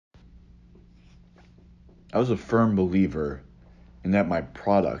I was a firm believer in that my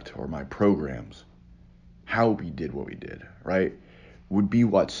product or my programs, how we did what we did, right, would be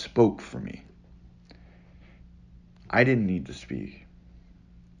what spoke for me. I didn't need to speak.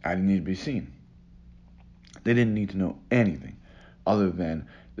 I didn't need to be seen. They didn't need to know anything other than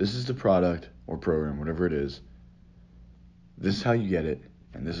this is the product or program, whatever it is. This is how you get it,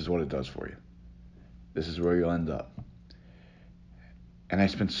 and this is what it does for you. This is where you'll end up. And I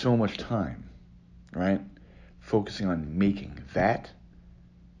spent so much time, right, focusing on making that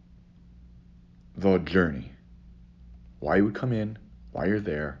the journey. Why you would come in, why you're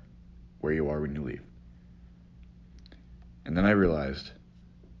there, where you are when you leave. And then I realized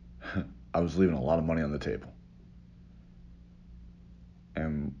I was leaving a lot of money on the table.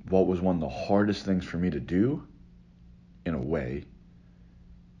 And what was one of the hardest things for me to do, in a way,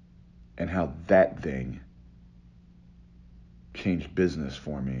 and how that thing changed business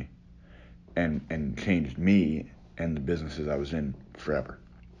for me and changed me and the businesses I was in forever.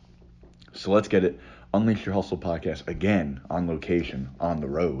 So let's get it. Unleash Your Hustle podcast again, on location, on the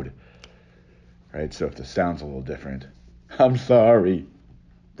road. Right? So if the sound's a little different, I'm sorry.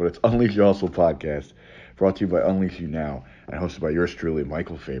 But it's Unleash Your Hustle podcast, brought to you by Unleash You Now, and hosted by yours truly,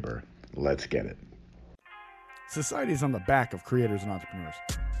 Michael Faber. Let's get it. Society is on the back of creators and entrepreneurs.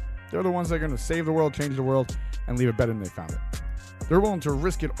 They're the ones that are going to save the world, change the world, and leave it better than they found it. They're willing to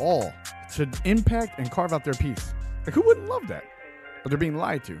risk it all to impact and carve out their piece. Like, who wouldn't love that? But they're being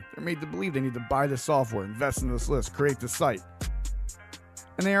lied to. They're made to believe they need to buy this software, invest in this list, create this site.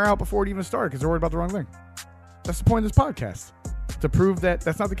 And they are out before it even started because they're worried about the wrong thing. That's the point of this podcast. To prove that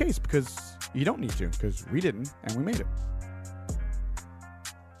that's not the case, because you don't need to, because we didn't, and we made it.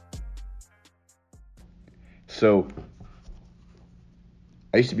 So,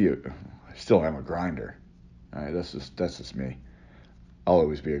 I still am a grinder. All right, that's just me. I'll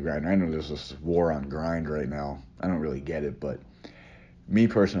always be a grinder. I know there's this war on grind right now. I don't really get it, but me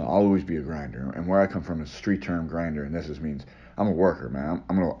personally, I'll always be a grinder. And where I come from is street term grinder, and this just means I'm a worker, man.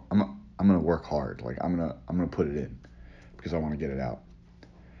 I'm gonna work hard. Like I'm gonna put it in because I want to get it out.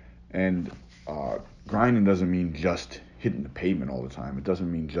 And grinding doesn't mean just hitting the pavement all the time. It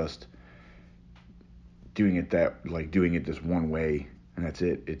doesn't mean just doing it this one way and that's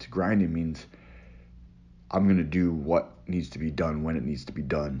it. It's grinding means I'm going to do what needs to be done when it needs to be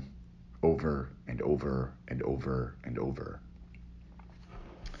done over and over and over and over.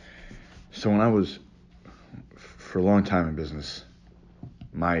 So when I was, for a long time in business,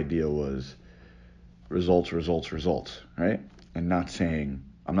 my idea was results, right? And I'm not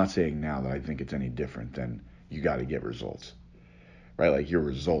saying now that I think it's any different than you got to get results, right? Like your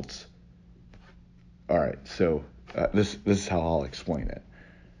results. All right, so this is how I'll explain it.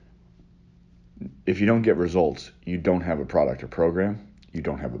 If you don't get results, you don't have a product or program, you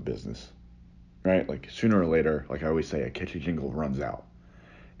don't have a business, right? Like sooner or later, like I always say, a catchy jingle runs out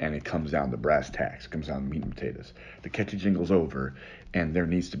and it comes down to brass tacks, it comes down to meat and potatoes. The catchy jingle's over and there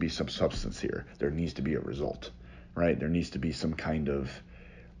needs to be some substance here. There needs to be a result, right? There needs to be some kind of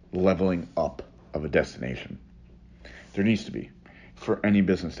leveling up of a destination. There needs to be, for any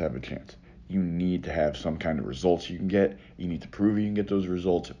business to have a chance. You need to have some kind of results you can get. You need to prove you can get those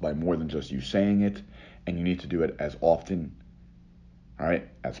results by more than just you saying it, and you need to do it as often, all right,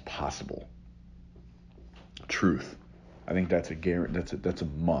 as possible. Truth. I think that's a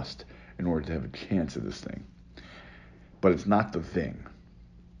must in order to have a chance at this thing. But it's not the thing.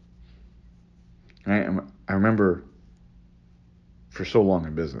 Right? I remember for so long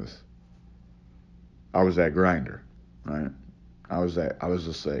in business, I was that grinder, right? I was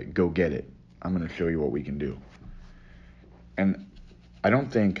just like, go get it. I'm going to show you what we can do. And I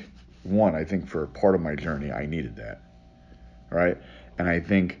think for part of my journey, I needed that, right? And I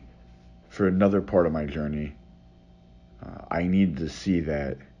think for another part of my journey, I needed to see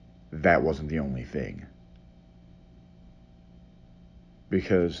that wasn't the only thing.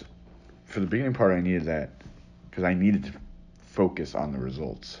 Because for the beginning part, I needed that because I needed to focus on the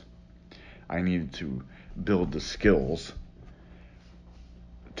results. I needed to build the skills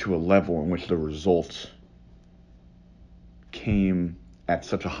to a level in which the results came at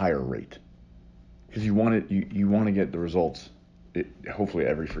such a higher rate. Because you want to get the results hopefully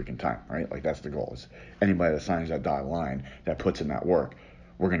every freaking time, right? Like that's the goal. Is anybody that signs that dotted line, that puts in that work,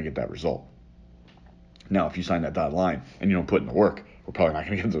 we're going to get that result. Now, if you sign that dotted line and you don't put in the work, we're probably not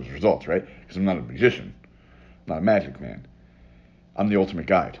going to get those results, right? Because I'm not a magician. I'm not a magic man. I'm the ultimate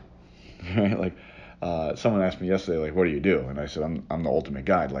guide, right? Like, someone asked me yesterday, like, what do you do? And I said, I'm the ultimate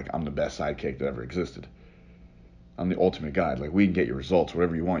guide. Like, I'm the best sidekick that ever existed. I'm the ultimate guide. Like, we can get your results,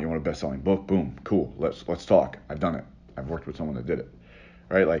 whatever you want. You want a best-selling book? Boom, cool. Let's talk. I've done it. I've worked with someone that did it,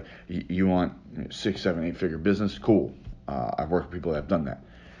 right? Like you want 6, 7, 8 figure business, cool. I've worked with people that have done that,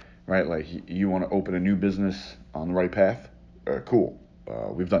 right? Like you want to open a new business on the right path, cool.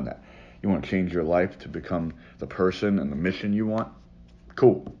 We've done that. You want to change your life to become the person and the mission you want,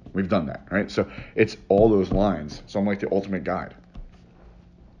 cool. We've done that, right? So it's all those lines. So I'm like the ultimate guide.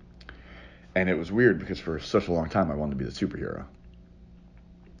 And it was weird because for such a long time I wanted to be the superhero.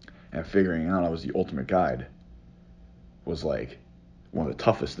 And figuring out I was the ultimate guide was like one of the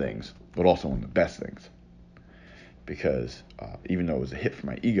toughest things, but also one of the best things. Because even though it was a hit for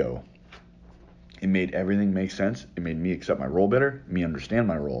my ego, it made everything make sense. It made me accept my role better, me understand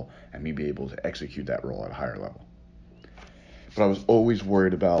my role, and me be able to execute that role at a higher level. But I was always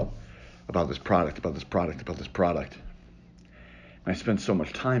worried about this product. And I spent so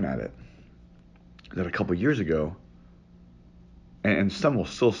much time at it that a couple years ago, and some will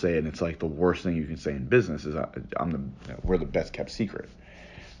still say it, and it's like the worst thing you can say in business is we're the best kept secret.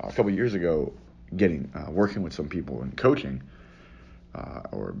 A couple years ago, working with some people in coaching,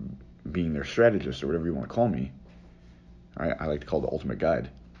 or being their strategist or whatever you want to call me, I like to call the ultimate guide.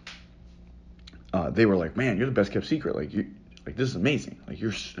 They were like, "Man, you're the best kept secret. Like this is amazing. Like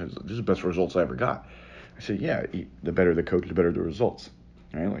this is the best results I ever got." I said, "Yeah, the better the coach, the better the results,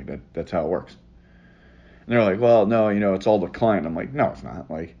 right? Like that's how it works." And they're like, "Well, no, it's all the client." I'm like, "No, it's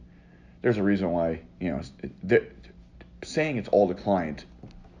not. Like, there's a reason why, saying it's all the client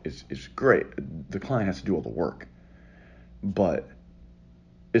is great. The client has to do all the work, but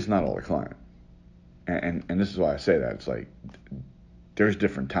it's not all the client." And this is why I say that. It's like there's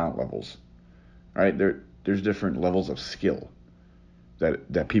different talent levels, right? There's different levels of skill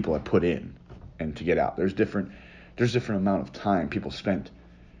that people have put in and to get out. There's different amount of time people spent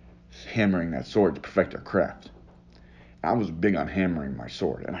hammering that sword to perfect their craft. I was big on hammering my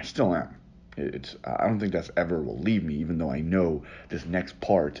sword, and I still am. I don't think that's ever will leave me, even though I know this next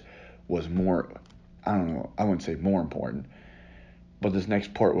part was more, I don't know, I wouldn't say more important, but this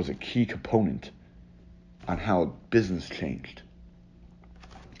next part was a key component on how business changed.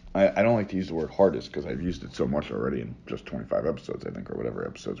 I don't like to use the word hardest because I've used it so much already in just 25 episodes, I think, or whatever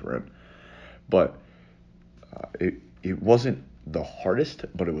episodes we're in. But it wasn't the hardest,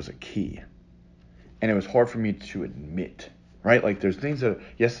 but it was a key. And it was hard for me to admit, right? Like there's things that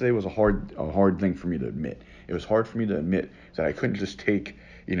yesterday was a hard thing for me to admit. It was hard for me to admit that I couldn't just take,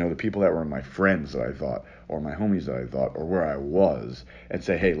 the people that were my friends that I thought, or my homies that I thought, or where I was, and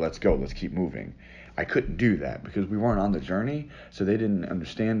say, "Hey, let's go, let's keep moving." I couldn't do that because we weren't on the journey, so they didn't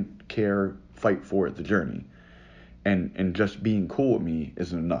understand, care, fight for the journey. And just being cool with me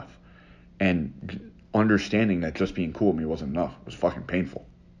isn't enough. And understanding that just being cool with me wasn't enough was fucking painful.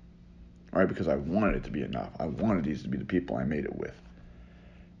 Right? Because I wanted it to be enough. I wanted these to be the people I made it with.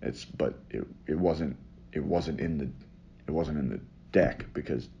 But it wasn't in the deck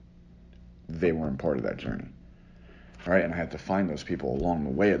because they weren't part of that journey. Right? And I had to find those people along the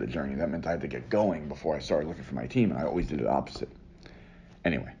way of the journey. That meant I had to get going before I started looking for my team, and I always did the opposite.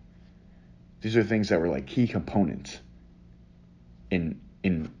 Anyway, these are things that were like key components in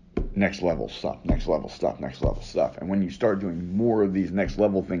next level stuff. And when you start doing more of these next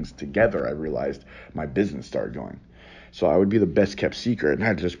level things together, I realized my business started going. So I would be the best kept secret, and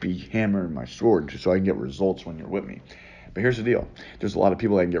I'd just be hammering my sword just so I can get results when you're with me. But here's the deal. There's a lot of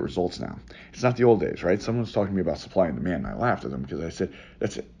people that can get results now. It's not the old days, right? Someone was talking to me about supply and demand, and I laughed at them because I said,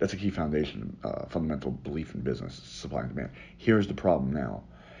 that's a key foundation, fundamental belief in business, supply and demand. Here's the problem now,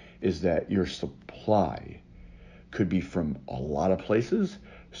 is that your supply could be from a lot of places.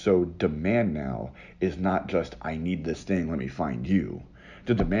 So demand now is not just, I need this thing, let me find you.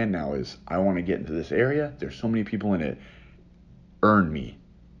 The demand now is, I want to get into this area. There's so many people in it. Earn me.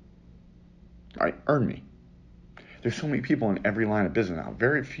 All right, earn me. There's so many people in every line of business now.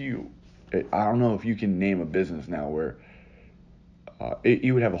 Very few. I don't know if you can name a business now where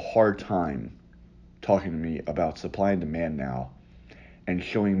you would have a hard time talking to me about supply and demand now and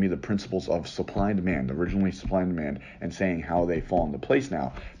showing me the principles of supply and demand, originally supply and demand, and saying how they fall into place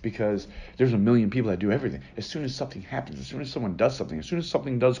now, because there's a million people that do everything. As soon as something happens, as soon as someone does something, as soon as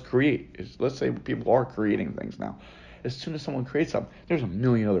something does create, let's say people are creating things now, as soon as someone creates something, there's a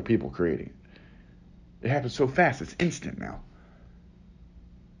million other people creating. It happens so fast, it's instant now.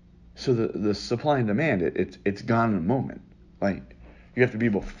 So the supply and demand, it's gone in a moment. Like, you have to be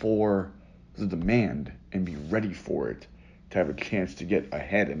before the demand and be ready for it to have a chance to get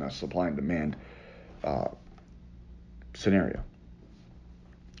ahead in a supply and demand scenario.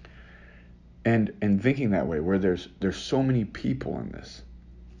 And thinking that way, where there's so many people in this,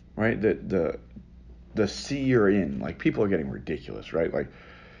 right? That the sea you're in, like, people are getting ridiculous, right? Like,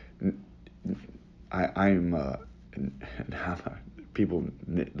 people,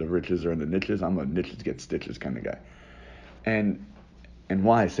 the riches are in the niches. I'm a niches get stitches kind of guy. And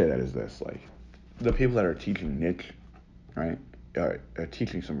why I say that is this, like, the people that are teaching niche, right, are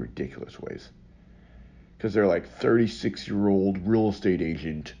teaching some ridiculous ways. Because they're like 36-year-old real estate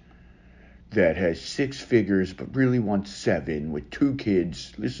agent that has 6 figures but really wants 7 with 2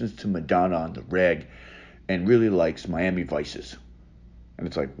 kids, listens to Madonna on the reg, and really likes Miami Vices. And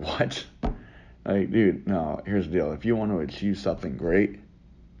it's like, what? Like, dude, no, here's the deal. If you want to achieve something great,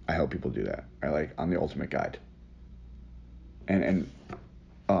 I help people do that. I'm the ultimate guide. And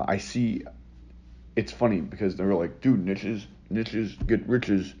I see, it's funny because they're like, dude, niches get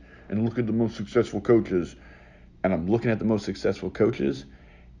riches, and look at the most successful coaches. And I'm looking at the most successful coaches,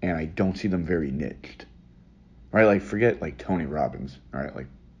 and I don't see them very niched. Right? Like, forget like Tony Robbins, right? Like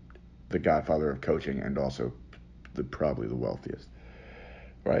the godfather of coaching and also probably the wealthiest.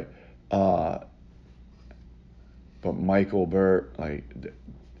 Right? But Michael Burt, like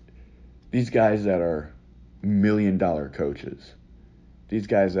these guys that are $1 million coaches, these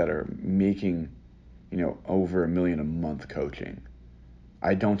guys that are making, over $1 million a month coaching,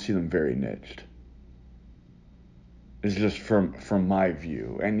 I don't see them very niched. It's just from my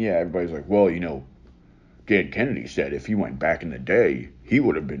view. And yeah, everybody's like, well, Dan Kennedy said if he went back in the day, he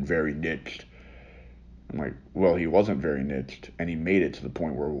would have been very niched. I'm like, well, he wasn't very niched, and he made it to the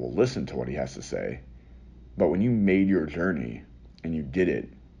point where we'll listen to what he has to say. But when you made your journey and you did it,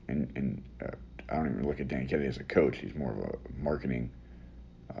 and I don't even look at Dan Kennedy as a coach. He's more of a marketing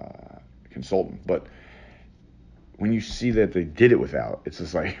consultant. But when you see that they did it without, it's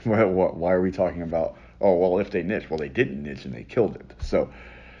just like, why are we talking about, oh, well, if they niche? Well, they didn't niche and they killed it. So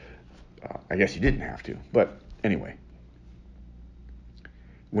I guess you didn't have to. But anyway,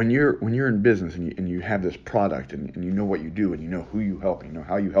 when you're in business and you have this product and you know what you do and you know who you help and you know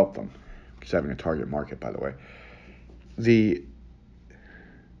how you help them, just having a target market, by the way,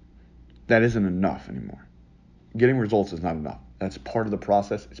 that isn't enough anymore. Getting results is not enough. That's part of the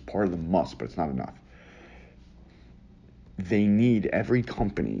process. It's part of the must, but it's not enough. Every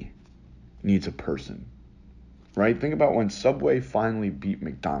company needs a person, right? Think about when Subway finally beat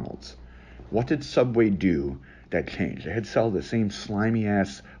McDonald's. What did Subway do that changed? They had sell the same slimy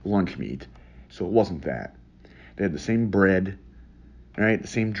ass lunch meat, so it wasn't that. They had the same bread, right? The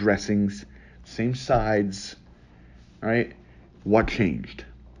same dressings, same sides, right? What changed?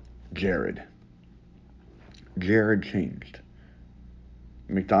 Jared changed.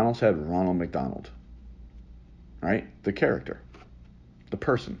 McDonald's had Ronald McDonald, right? The character, the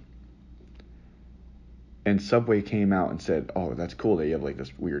person. And Subway came out and said, oh, that's cool that you have like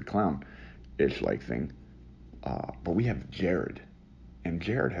this weird clown-ish like thing. But we have Jared. And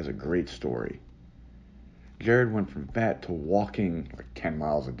Jared has a great story. Jared went from fat to walking like 10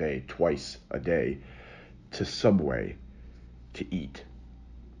 miles a day, twice a day, to Subway to eat.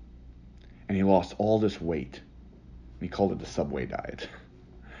 And he lost all this weight. And he called it the Subway diet.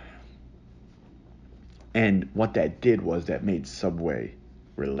 And what that did was that made Subway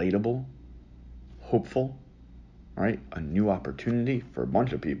relatable, hopeful, right? A new opportunity for a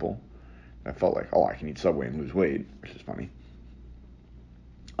bunch of people. I felt like, oh, I can eat Subway and lose weight, which is funny.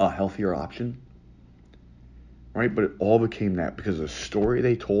 A healthier option, right? But it all became that because of the story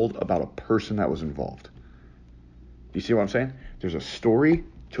they told about a person that was involved. Do you see what I'm saying? There's a story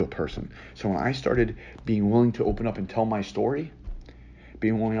to a person. So when I started being willing to open up and tell my story,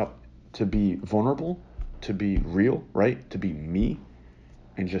 being willing to be vulnerable, to be real, right? To be me,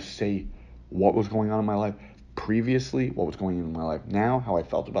 and just say what was going on in my life previously, what was going on in my life now, how I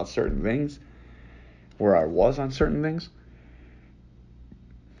felt about certain things, where I was on certain things,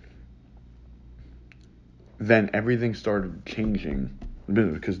 then everything started changing.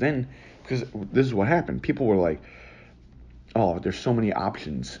 Because this is what happened. People were like, oh, there's so many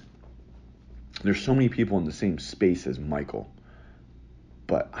options. There's so many people in the same space as Michael.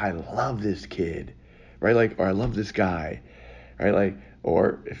 But I love this kid, right? Like, or I love this guy, right? Like,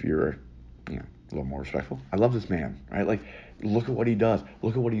 or if you're, a little more respectful, I love this man, right? Like, look at what he does.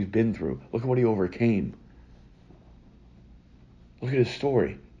 Look at what he's been through. Look at what he overcame. Look at his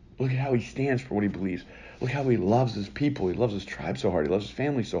story. Look at how he stands for what he believes. Look how he loves his people. He loves his tribe so hard. He loves his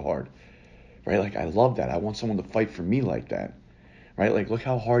family so hard, right? Like, I love that. I want someone to fight for me like that, right? Like, look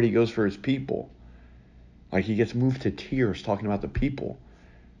how hard he goes for his people. Like, he gets moved to tears talking about the people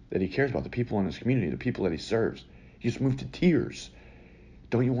that he cares about, the people in his community, the people that he serves. He gets moved to tears.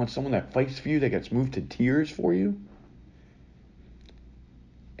 Don't you want someone that fights for you, that gets moved to tears for you?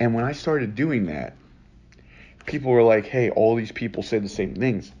 And when I started doing that, people were like, hey, all these people say the same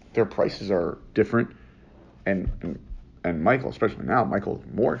things. Their prices are different. And Michael, especially now, Michael's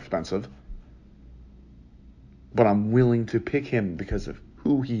more expensive. But I'm willing to pick him because of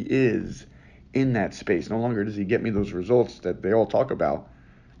who he is in that space. No longer does he get me those results that they all talk about,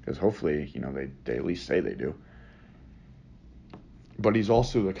 because hopefully, they at least say they do. But he's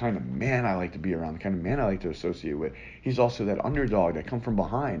also the kind of man I like to be around, the kind of man I like to associate with. He's also that underdog that come from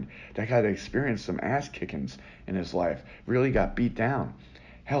behind, that guy that experienced some ass kickings in his life, really got beat down.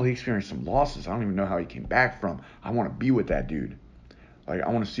 Hell, he experienced some losses I don't even know how he came back from. I want to be with that dude. Like, I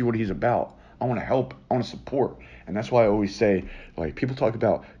want to see what he's about. I want to help. I want to support. And that's why I always say, like, people talk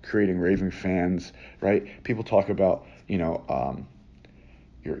about creating raving fans, right? People talk about,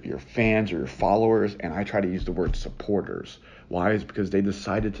 your fans or your followers, and I try to use the word supporters. Why? Is because they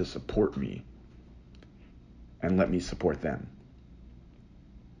decided to support me and let me support them.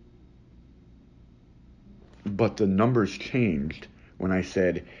 But the numbers changed when I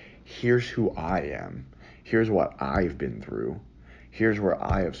said, here's who I am. Here's what I've been through. Here's where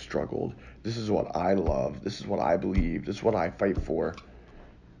I have struggled. This is what I love. This is what I believe. This is what I fight for.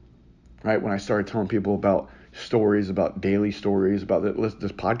 Right? When I started telling people about stories, about daily stories, about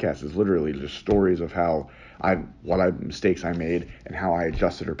this podcast is literally just stories of mistakes I made and how I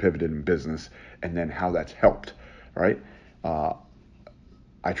adjusted or pivoted in business, and then how that's helped. Right?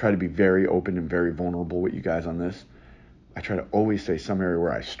 I try to be very open and very vulnerable with you guys on this. I try to always say some area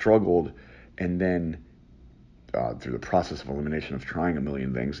where I struggled, and then through the process of elimination of trying a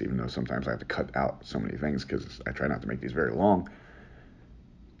million things, even though sometimes I have to cut out so many things because I try not to make these very long,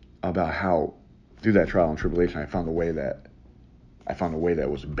 about how through that trial and tribulation I found a way that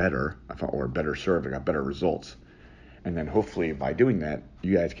was better, or better served. I got better results. And then hopefully by doing that,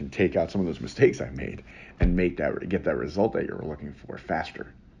 you guys can take out some of those mistakes I made and get that result that you're looking for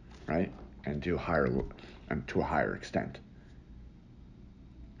faster, right? And to a higher extent.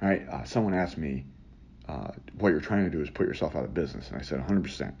 All right. Someone asked me, what you're trying to do is put yourself out of business. And I said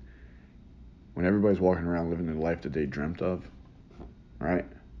 100%. When everybody's walking around living the life that they dreamt of, right?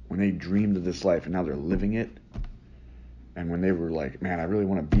 When they dreamed of this life and now they're living it, and when they were like, man, I really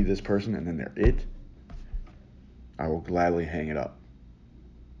want to be this person, and then they're it, I will gladly hang it up.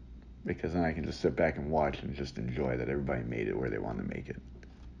 Because then I can just sit back and watch and just enjoy that everybody made it where they wanted to make it.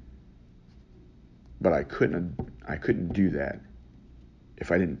 But I couldn't do that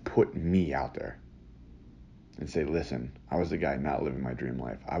if I didn't put me out there and say, listen, I was the guy not living my dream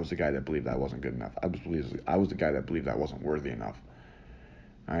life. I was the guy that believed I wasn't good enough. I was the guy that believed I wasn't worthy enough.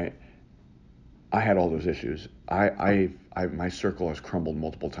 All right? I had all those issues. My circle has crumbled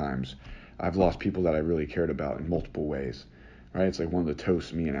multiple times. I've lost people that I really cared about in multiple ways. Right? It's like one of the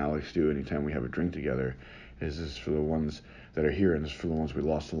toasts me and Alex do anytime we have a drink together is this for the ones that are here, and this is for the ones we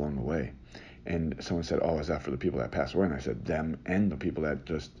lost along the way. And someone said, oh, is that for the people that passed away? And I said, them and the people that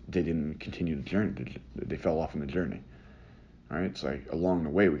they didn't continue the journey. They fell off in the journey. All right? It's like along the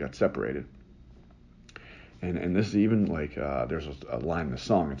way we got separated. And this is even like, there's a line in the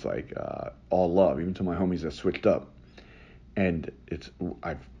song. It's like, all love, even to my homies that switched up. And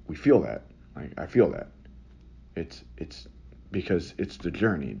we feel that. I feel that. It's because it's the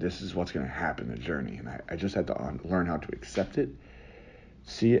journey. This is what's going to happen, the journey. And I just had to learn how to accept it,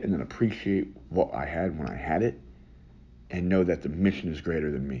 see it, and then appreciate what I had when I had it, and know that the mission is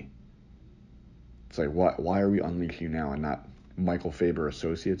greater than me. It's like, why are we Unleash You Now and not Michael Faber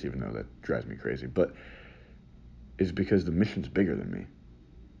Associates, even though that drives me crazy? But it's because the mission's bigger than me.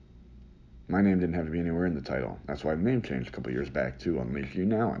 My name didn't have to be anywhere in the title. That's why the name changed a couple of years back to Unleash You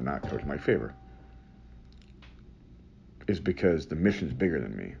Now and not Coach Mike Faber. Is because the mission's bigger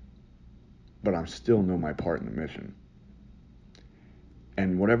than me. But I still know my part in the mission.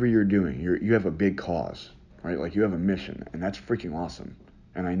 And whatever you're doing, you have a big cause, right? Like you have a mission, and that's freaking awesome.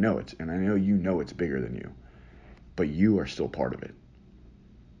 And I know it, and I know you know it's bigger than you. But you are still part of it.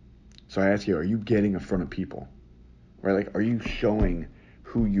 So I ask you, are you getting in front of people? Right? Like, are you showing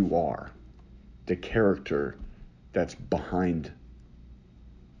who you are? The character that's behind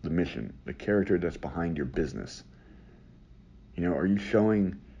the mission, the character that's behind your business. Are you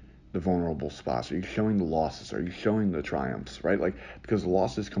showing the vulnerable spots? Are you showing the losses? Are you showing the triumphs, right? Like, because the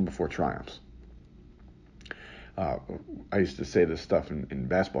losses come before triumphs. I used to say this stuff in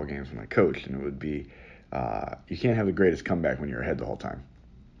basketball games when I coached, and it would be, you can't have the greatest comeback when you're ahead the whole time.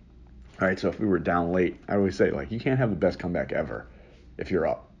 All right, so if we were down late, I always say, like, you can't have the best comeback ever if you're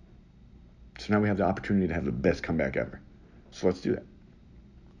up. So now we have the opportunity to have the best comeback ever. So let's do that.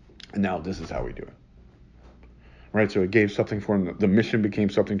 And now this is how we do it. Right, so it gave something for him. The mission became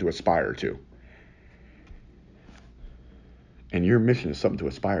something to aspire to. And your mission is something to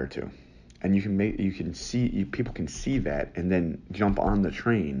aspire to. And people can see that and then jump on the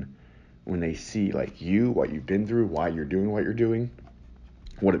train when they see like what you've been through, why you're doing what you're doing,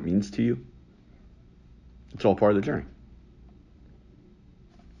 what it means to you. It's all part of the journey.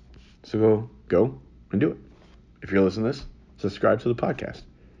 So go and do it. If you're listening to this, subscribe to the podcast.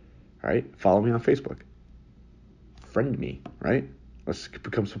 All right? Follow me on Facebook. Friend me, right? Let's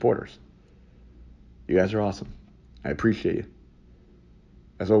become supporters. You guys are awesome. I appreciate you.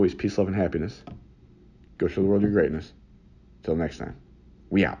 As always, peace, love, and happiness. Go show the world your greatness. Till next time,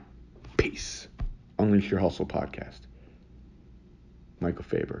 we out. Peace. Unleash Your Hustle podcast. Michael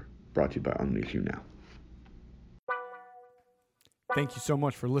Faber, brought to you by Unleash You Now. Thank you so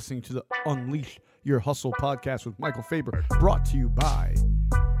much for listening to the Unleash Your Hustle podcast with Michael Faber, brought to you by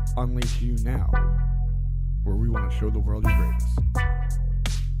Unleash You Now, where we want to show the world your greatness.